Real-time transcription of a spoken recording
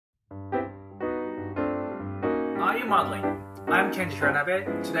Value modeling. I'm Kenji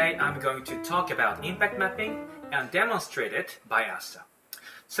Hiranabe. Today I'm going to talk about impact mapping and demonstrate it by Astah.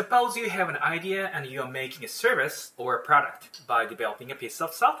 Suppose you have an idea and you are making a service or a product by developing a piece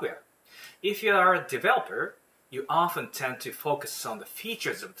of software. If you are a developer, you often tend to focus on the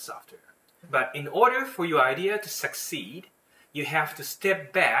features of the software. But in order for your idea to succeed, you have to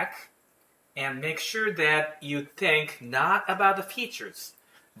step back and make sure that you think not about the features,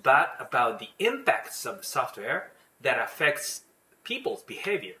 but about the impacts of the software that affects people's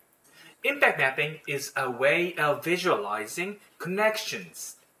behavior. Impact mapping is a way of visualizing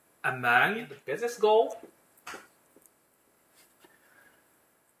connections among the business goal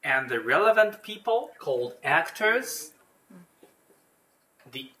and the relevant people called actors,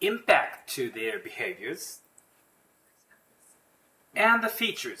 the impact to their behaviors, and the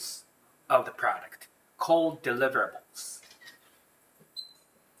features of the product called deliverables.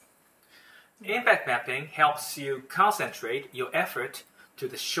 Impact mapping helps you concentrate your effort to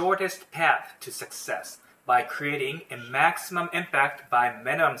the shortest path to success by creating a maximum impact by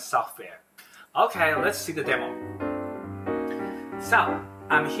minimum software. Okay, let's see the demo. So,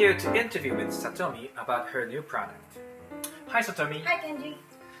 I'm here to interview with Satomi about her new product. Hi Satomi. Hi Kenji.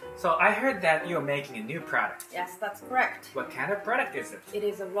 So I heard that you're making a new product. Yes, that's correct. What kind of product is it? It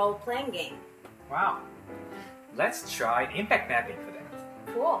is a role-playing game. Wow. Let's try impact mapping for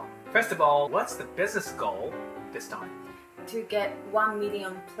that. Cool. First of all, what's the business goal this time? To get 1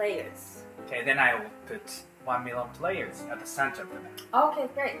 million players. Okay, then I will put 1 million players at the center of the map. Okay,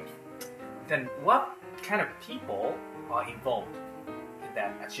 great. Then what kind of people are involved in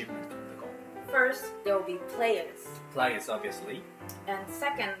that achievement of the goal? First, there will be players. Players, obviously. And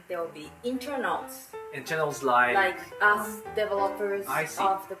second, there will be internals. Internals like us developers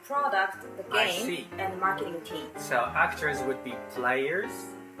of the product, the game, and the marketing team. So actors would be players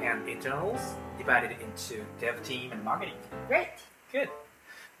and internals divided into dev team and marketing team. Great. Good.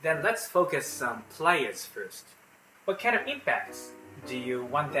 Then let's focus on players first. What kind of impacts do you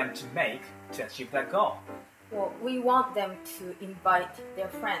want them to make to achieve that goal? Well, we want them to invite their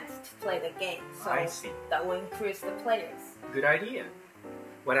friends to play the game, so that will increase the players. Good idea.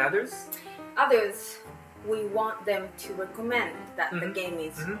 What others? Others, we want them to recommend that the game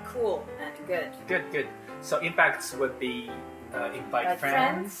is cool and good. Good, good. So impacts would be invite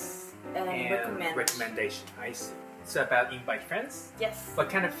friends and recommendation. I see. So about invite friends? Yes. What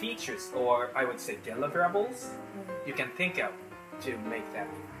kind of features, or I would say deliverables, you can think of to make that?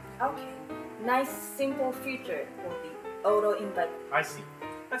 Okay. Nice simple feature will be auto invite. I see.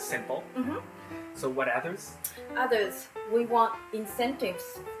 That's simple. So what others? Others, we want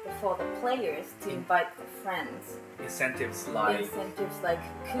incentives for the players to invite their friends. Incentives like? Incentives like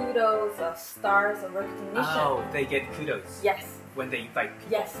kudos or stars or recognition. Oh, they get kudos. Yes. When they invite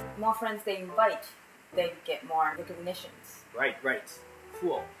people. Yes. More friends they invite, they get more recognitions. Right, right.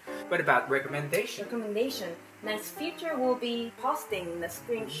 Cool. What about recommendation? Recommendation. Nice feature will be posting the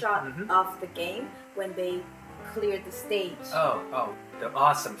screenshot of the game when they clear the stage. Oh, the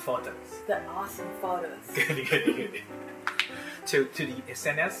awesome photos. The awesome photos. Good, good, good. To the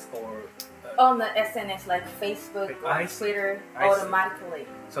SNS or? On the SNS like Facebook or Twitter automatically.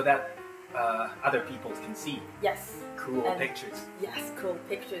 So that other people can see. Yes. Cool pictures. Yes, cool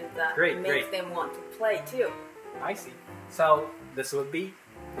pictures that makes them want to play too. I see. So this would be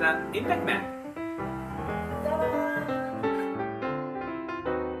the impact map.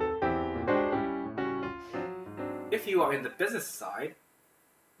 If you are in the business side,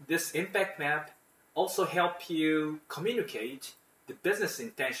 this impact map also helps you communicate the business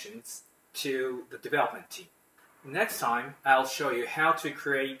intentions to the development team. Next time, I'll show you how to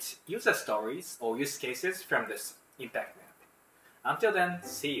create user stories or use cases from this impact map. Until then,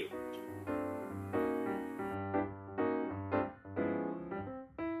 see you.